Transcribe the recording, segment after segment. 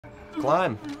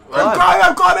Climb.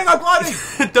 I'm climbing!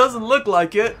 It doesn't look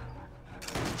like it.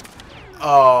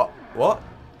 What?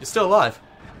 You're still alive.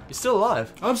 You're still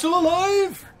alive. I'm still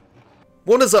alive!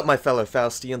 What is up, my fellow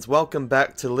Faustians? Welcome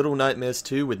back to Little Nightmares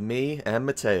 2 with me and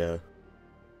Mateo.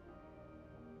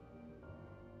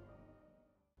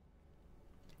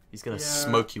 He's gonna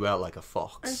smoke you out like a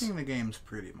fox. I think the game's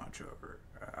pretty much over.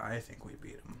 I think we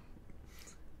beat him.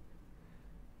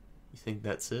 You think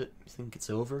that's it? You think it's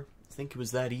over? You think it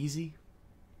was that easy?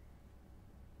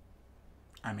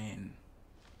 I mean,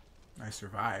 I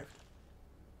survived.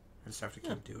 I just have to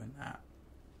keep doing that.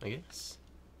 I guess.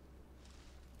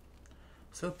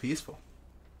 So peaceful.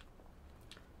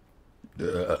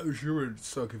 Sure would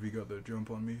suck if he got that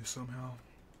jump on me somehow.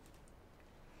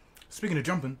 Speaking of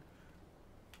jumping,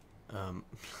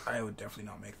 I would definitely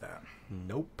not make that.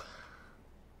 Nope.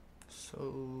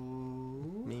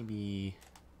 So maybe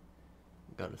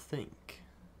gotta think.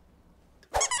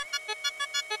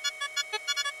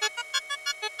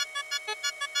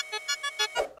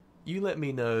 You let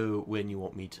me know when you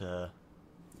want me to,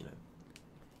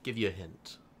 give you a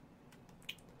hint.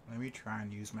 Let me try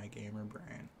and use my gamer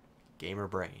brain. Gamer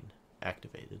brain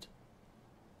activated.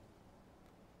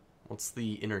 What's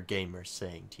the inner gamer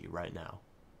saying to you right now?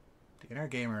 The inner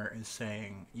gamer is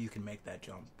saying you can make that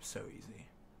jump so easy.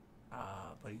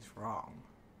 But he's wrong.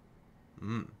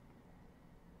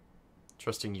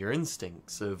 Trusting your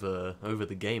instincts over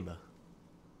the gamer.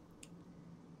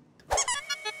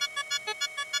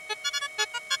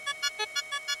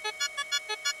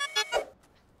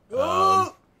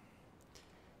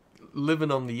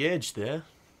 Living on the edge there.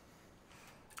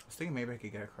 I was thinking maybe I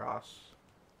could get across.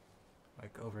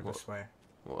 Like over this way.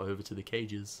 Or over to the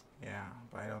cages. Yeah,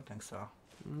 but I don't think so.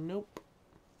 Nope.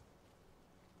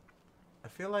 I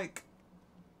feel like...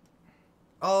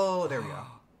 Oh, there we go.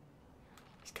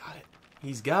 He's got it.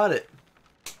 He's got it.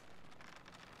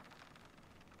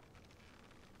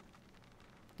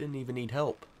 Didn't even need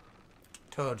help.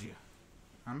 Told you.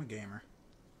 I'm a gamer.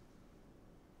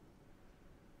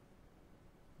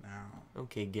 Now.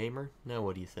 Okay, gamer. Now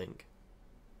what do you think?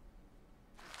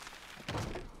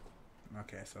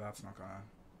 Okay, so that's not gonna...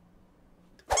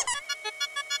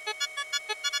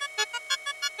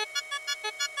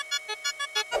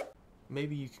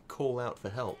 Maybe you could call out for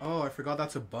help. Oh, I forgot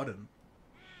that's a button.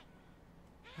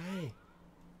 Hey.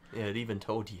 Yeah, it even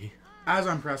told you. As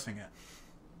I'm pressing it.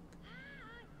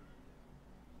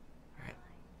 Alright.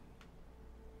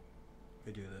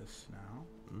 We do this now.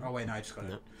 Oh wait, no, I just got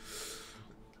No. it.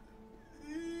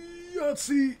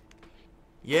 Yahtzee!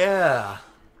 Yeah!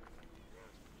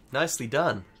 Nicely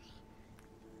done.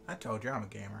 I told you I'm a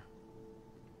gamer.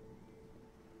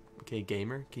 Okay,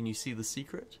 gamer, can you see the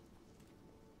secret?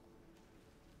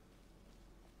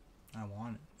 I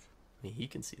want it. I mean, he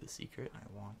can see the secret. I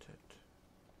want it.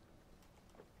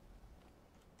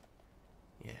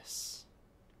 Yes.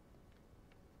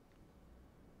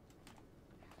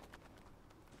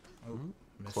 Oh,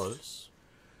 missed. Close.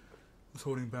 I was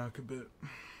holding back a bit.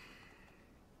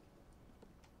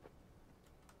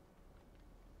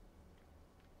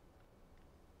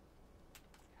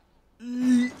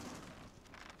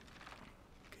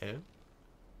 Okay.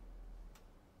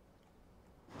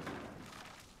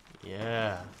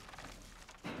 Yeah.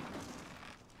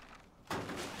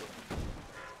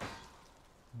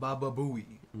 Baba Booey.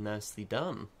 Nicely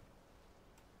done.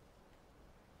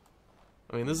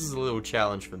 I mean, this is a little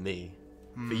challenge for me.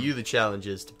 For you, the challenge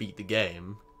is to beat the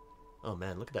game. Oh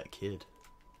man, look at that kid.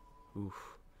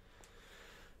 Oof.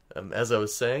 As I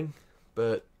was saying,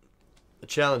 but the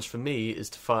challenge for me is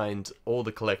to find all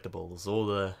the collectibles, all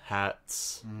the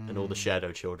hats, and all the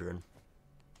shadow children.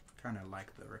 Kind of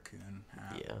like the raccoon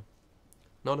hat. Yeah.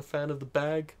 Not a fan of the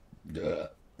bag? Dude,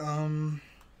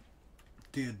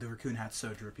 the raccoon hat's so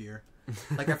drippier.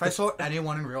 Like, if I saw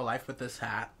anyone in real life with this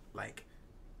hat, like,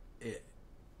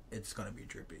 it's gonna be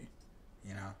drippy.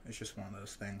 You know? It's just one of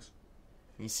those things.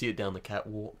 You see it down the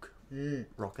catwalk,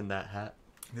 rocking that hat.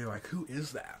 They're like, who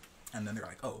is that? And then they're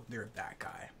like, oh, they're that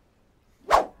guy.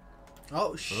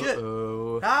 Oh, shit!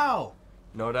 Uh-oh. How?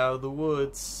 Not out of the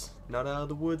woods. Not out of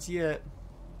the woods yet.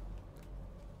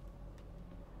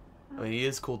 I mean, he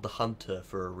is called the Hunter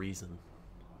for a reason.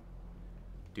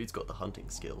 Dude's got the hunting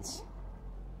skills.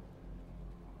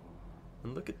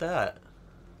 And look at that.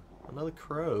 Another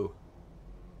crow.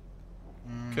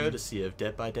 Courtesy of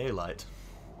Dead by Daylight.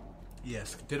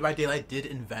 Yes, Dead by Daylight did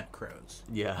invent crows.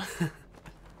 Yeah.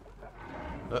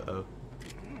 Uh-oh.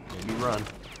 Maybe run.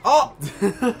 Oh!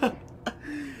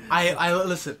 I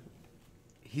listen.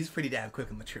 He's pretty damn quick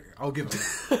on the trigger. I'll give him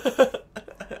that.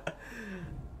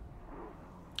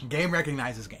 Game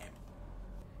recognizes game.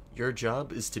 Your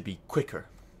job is to be quicker.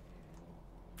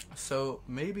 So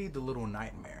maybe the little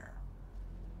nightmare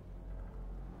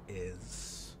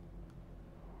is,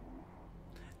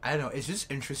 I don't know, it's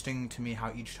just interesting to me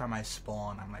how each time I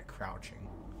spawn I'm like crouching.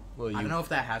 Well, I don't know if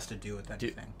that has to do with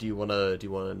anything. Do you wanna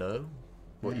know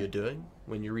what you're doing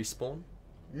when you respawn?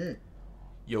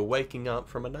 You're waking up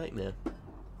from a nightmare.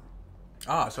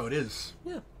 Ah, so it is.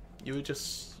 Yeah. You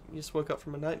just woke up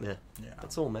from a nightmare. Yeah.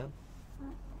 That's all, man.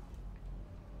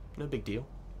 No big deal.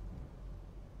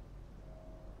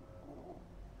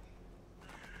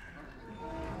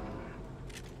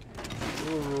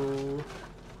 Ooh.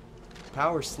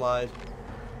 Power slide.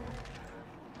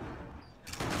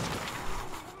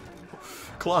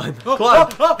 Climb, climb,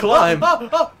 climb.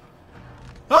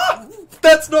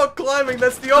 That's not climbing.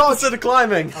 That's the opposite of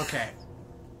climbing. Okay.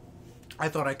 I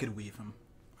thought I could weave him.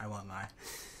 I won't lie.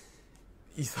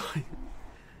 You thought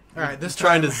All right, this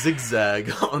trying time... to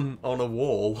zigzag on a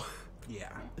wall.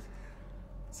 Yeah.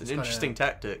 It's an interesting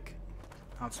tactic.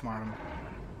 Outsmart him.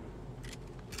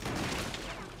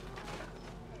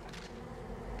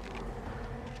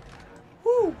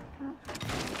 Woo!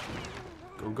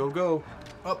 Go, go, go.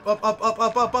 Up, up, up, up,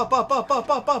 up, up, up, up, up, up,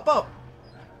 up, up, up.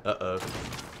 Uh-oh.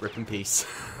 Rip in peace.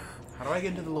 How do I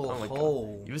get into the little my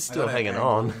hole? God. You were still hanging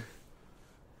on.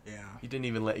 Yeah. You didn't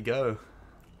even let it go.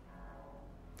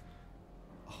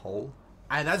 A hole?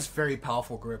 That's very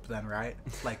powerful grip then, right?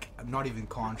 Like, I'm not even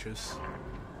conscious.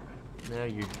 Now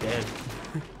you're dead.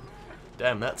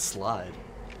 Damn, that slide.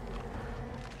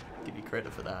 Give you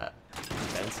credit for that.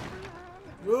 Fancy.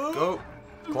 Go.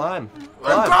 Climb.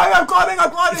 I'm climbing!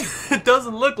 It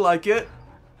doesn't look like it.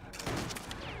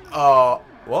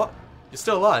 What? You're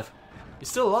still alive. You're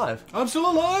still alive. I'm still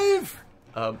alive!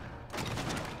 Not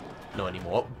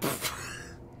anymore.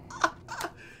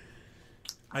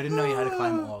 I didn't know you had to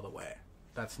climb all the way.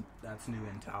 That's new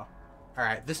intel.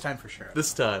 Alright, this time for sure.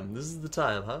 This time. This is the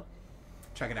time, huh?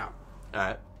 Check it out.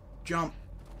 Alright. Jump.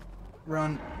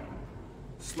 Run.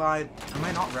 Slide. Am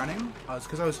I not running? Oh, it's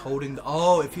because I was holding the...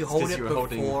 Oh, if you hold it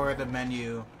before the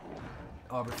menu...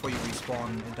 Oh, before you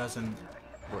respawn, it doesn't...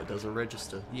 Well, it doesn't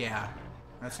register. Yeah.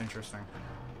 That's interesting.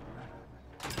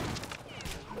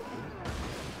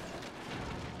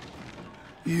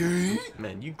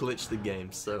 Man, you glitched the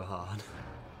game so hard.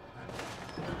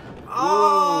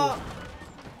 Ah!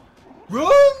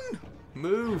 Run!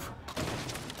 Move!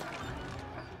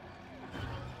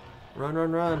 Run,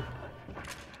 run, run.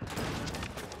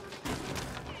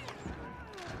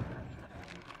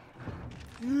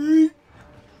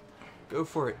 Go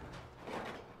for it.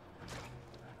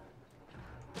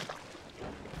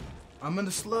 I'm in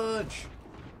the sludge.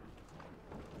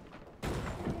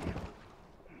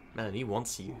 Man, he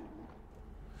wants you.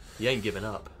 He ain't giving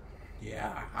up.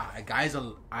 Yeah, guys,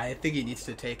 I think he needs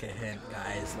to take a hint,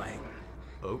 guys. Like,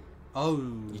 Oh.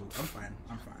 I'm fine.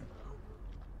 I'm fine.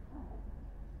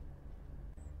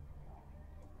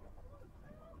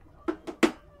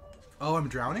 Oh, I'm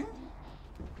drowning?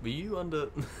 Were you under...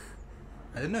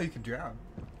 I didn't know you could drown.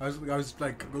 I was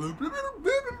like...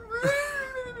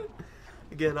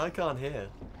 Again, I can't hear.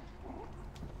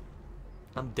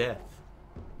 I'm deaf.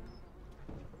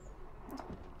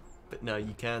 But no,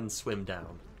 you can swim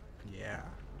down. Yeah,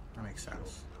 that makes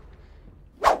sense.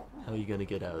 How are you gonna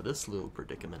get out of this little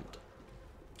predicament?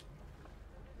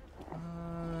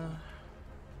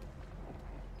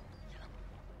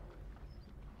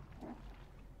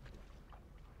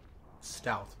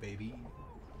 Stealth, baby.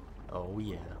 Oh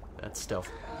yeah, that's stealth.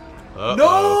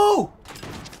 No!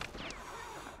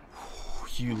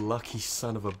 You lucky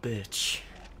son of a bitch.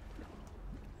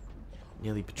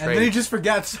 Nearly betrayed. And then he just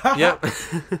forgets. Yep. There's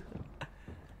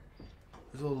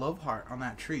a little love heart on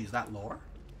that tree. Is that lore?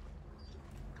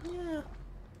 Yeah.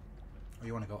 Oh,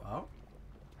 you want to go up?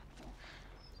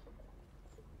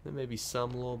 There may be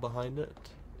some lore behind it.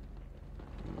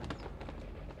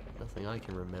 Nothing I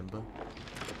can remember.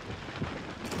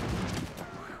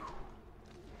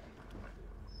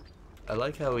 I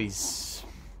like how he's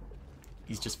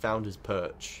just found his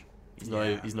perch. He's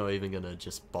not even gonna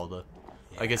just bother.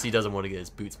 Yeah. I guess he doesn't want to get his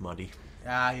boots muddy.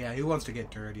 Yeah, he wants to get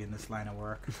dirty in this line of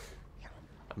work.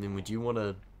 I mean, would you want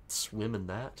to swim in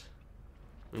that?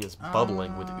 I mean, it's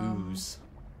bubbling with ooze.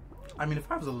 I mean, if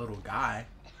I was a little guy,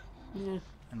 yeah,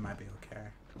 it might be okay.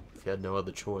 If you had no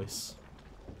other choice.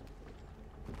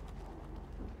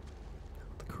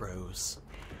 The crows.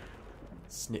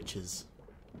 Snitches.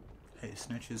 Hey,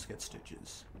 snitches get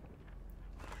stitches.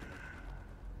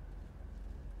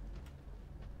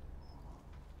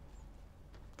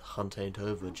 The hunt ain't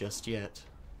over just yet.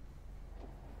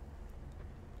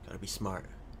 Gotta be smart.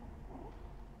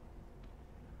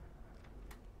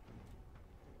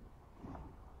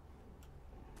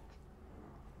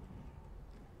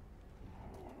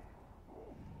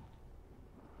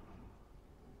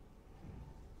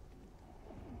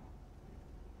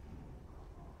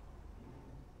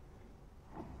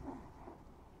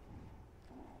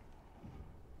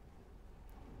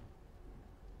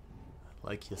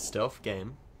 Like your stealth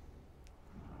game.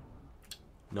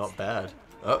 Not bad.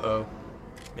 Uh-oh.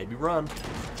 Maybe run.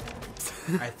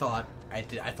 I thought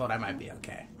I might be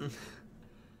okay. You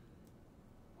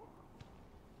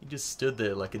just stood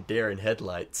there like a deer in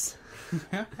headlights.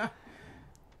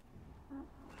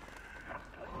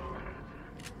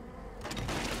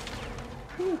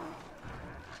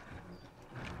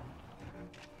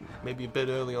 Maybe a bit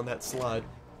early on that slide.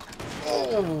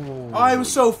 Oh, I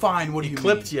was so fine. What do you mean? He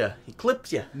clipped you. He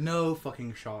clipped you. No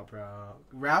fucking shot, bro.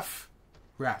 Ref.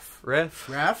 What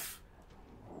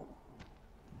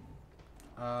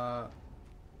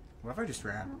if I just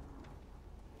ran?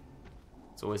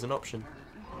 It's always an option.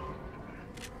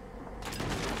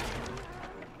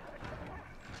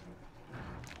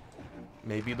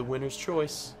 Maybe the winner's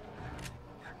choice.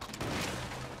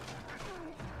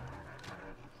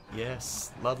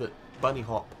 Yes, love it. Bunny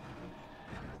hop.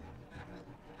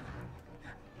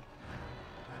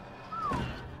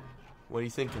 What are you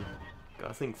thinking?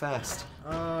 Gotta think fast.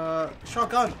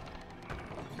 Shotgun.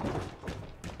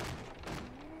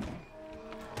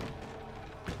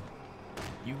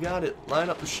 You got it. Line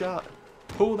up the shot.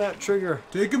 Pull that trigger.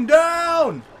 Take him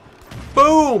down!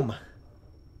 Boom!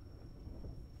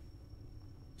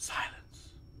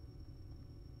 Silence.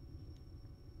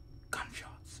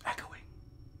 Gunshots echoing.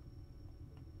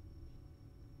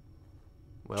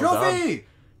 Well Trophy! done.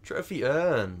 Trophy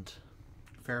earned.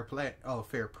 Fair play. Oh,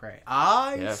 fair prey.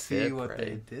 I Yeah, see fair what prey.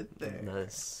 they did there.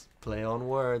 Nice. Play on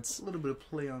words. A little bit of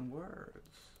play on words.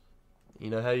 You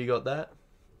know how you got that?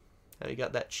 How you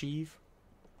got that cheeve?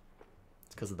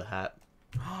 It's because of the hat.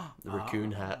 The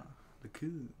raccoon hat. The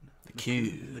coon. The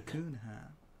coon. The coon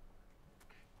hat.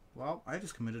 Well, I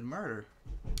just committed murder.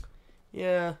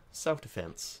 Yeah,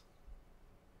 self-defense.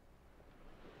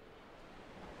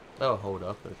 That'll hold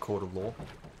up in a court of law.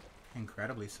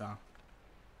 Incredibly so.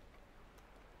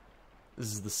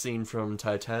 This is the scene from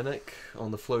Titanic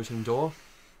on the floating door.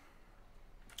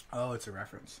 Oh, it's a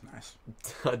reference. Nice.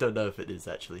 I don't know if it is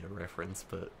actually a reference,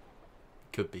 but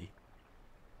could be.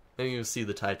 Maybe you'll see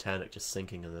the Titanic just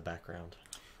sinking in the background.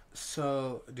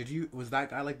 So, was that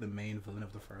guy like the main villain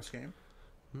of the first game?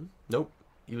 Nope.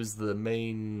 He was the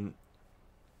main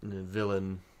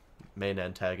villain, main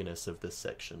antagonist of this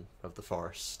section of the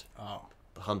forest. Oh.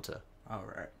 The hunter. Oh,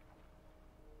 right.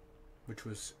 Which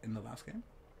was in the last game?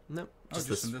 Nope. Oh,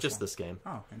 Just this game.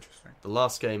 Oh, interesting. The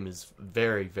last game is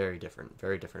very, very different.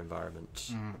 Very different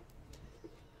environment.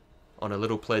 On a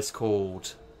little place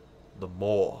called the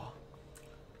Moor.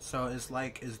 So is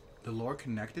the lore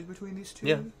connected between these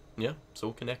two? Yeah, it's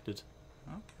all connected.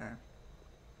 Okay. I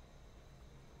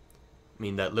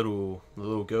mean, that little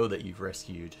girl that you've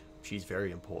rescued, she's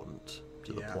very important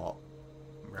to the plot.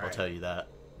 Right. I'll tell you that.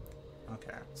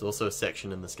 Okay. There's also a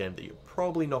section in this game that you're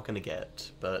probably not going to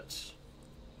get, but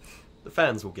the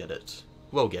fans will get it.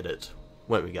 We'll get it,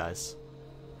 won't we, guys?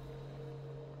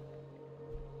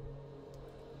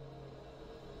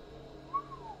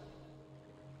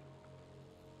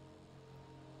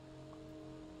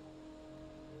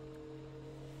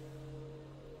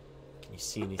 Can you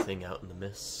see anything out in the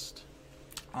mist?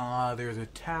 There's a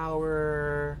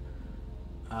tower,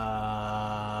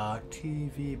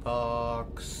 TV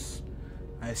box.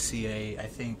 I see I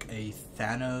think a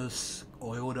Thanos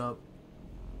oiled up,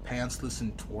 pantsless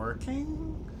and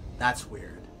twerking. That's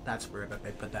weird. That's weird that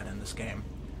they put that in this game.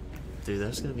 Dude,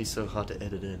 that's gonna be so hard to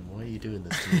edit in. Why are you doing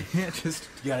this to me? Just,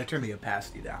 you gotta turn the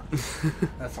opacity down.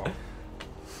 That's all.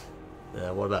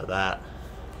 Yeah, what about that?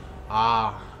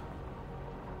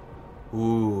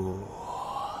 Ooh.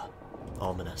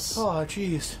 Ominous. Oh,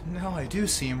 jeez. Now I do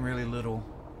seem really little.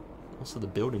 Also, the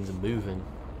buildings are moving.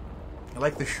 I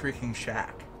like the Shrieking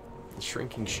Shack. The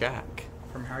Shrinking Shack.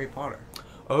 From Harry Potter.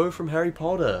 Oh, from Harry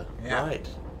Potter. Yeah. Right.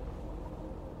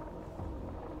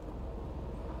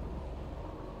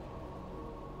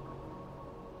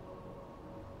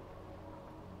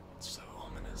 So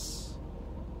ominous.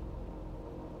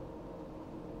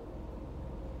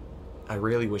 I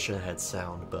really wish I had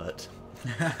sound, but...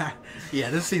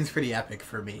 Yeah, this scene's pretty epic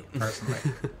for me, personally.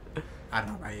 I don't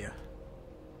know about you.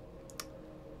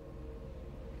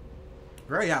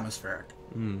 Very atmospheric.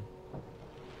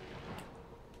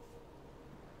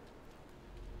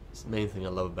 It's the main thing I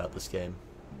love about this game.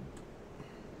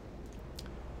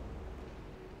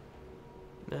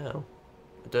 Now,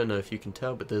 I don't know if you can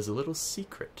tell, but there's a little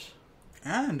secret.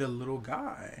 And a little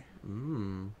guy.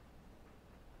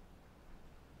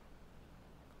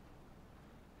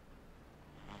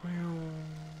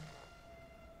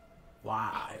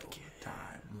 Wild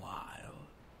time, wild.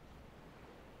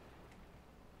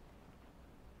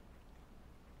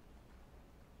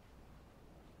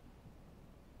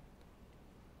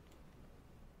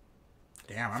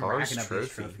 Damn, I'm Forest racking up these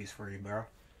trophy. trophies for you, bro.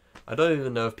 I don't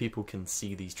even know if people can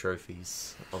see these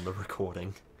trophies on the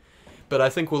recording. But I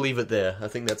think we'll leave it there. I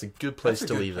think that's a good place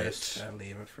That's a to good leave place it. to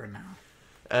leave it for now.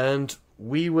 And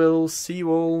we will see you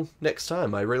all next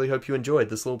time. I really hope you enjoyed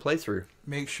this little playthrough.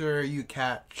 Make sure you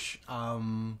catch fuck,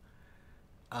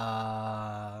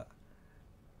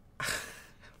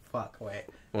 wait.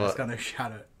 I was What? gonna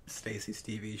shout out Stacy's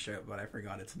TV show, but I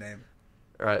forgot its name.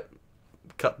 Alright,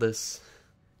 cut this.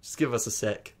 Just give us a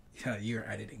sec. Yeah, you're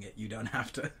editing it. You don't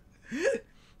have to.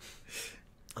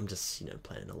 I'm just,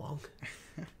 playing along.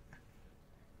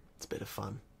 It's a bit of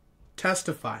fun.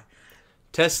 Testify.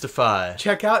 Testify.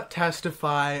 Check out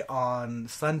Testify on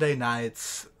Sunday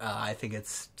nights. I think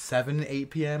it's 7, 8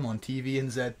 p.m. on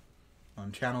TVNZ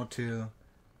on Channel 2.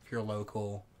 If you're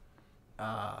local.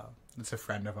 It's a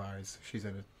friend of ours. She's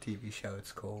in a TV show.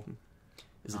 It's cool.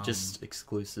 Is it just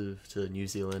exclusive to New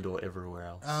Zealand or everywhere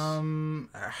else?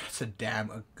 It's a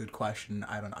good question.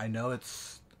 I know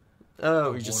it's...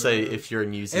 Oh, we just say if you're in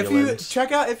New Zealand.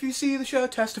 If you see the show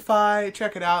Testify,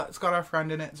 check it out. It's got our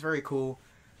friend in it. It's very cool.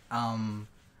 Anyone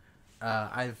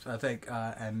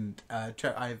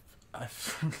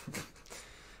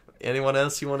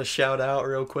else you want to shout out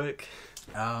real quick?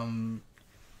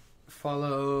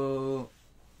 Follow.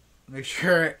 Make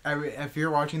sure if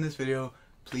you're watching this video,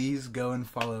 please go and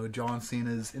follow John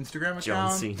Cena's Instagram account.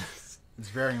 John Cena. It's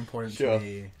very important to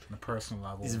me on a personal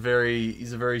level. He's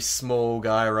a very small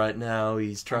guy right now.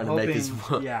 He's trying to make his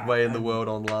way in the world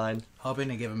online. Hoping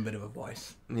to give him a bit of a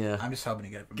voice. Yeah. I'm just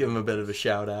hoping to give him a bit of a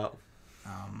shout out.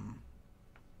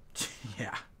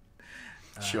 Yeah.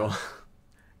 Sure.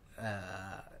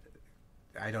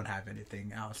 I don't have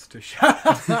anything else to shout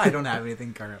out. I don't have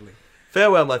anything currently.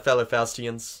 Farewell, my fellow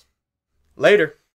Faustians. Later.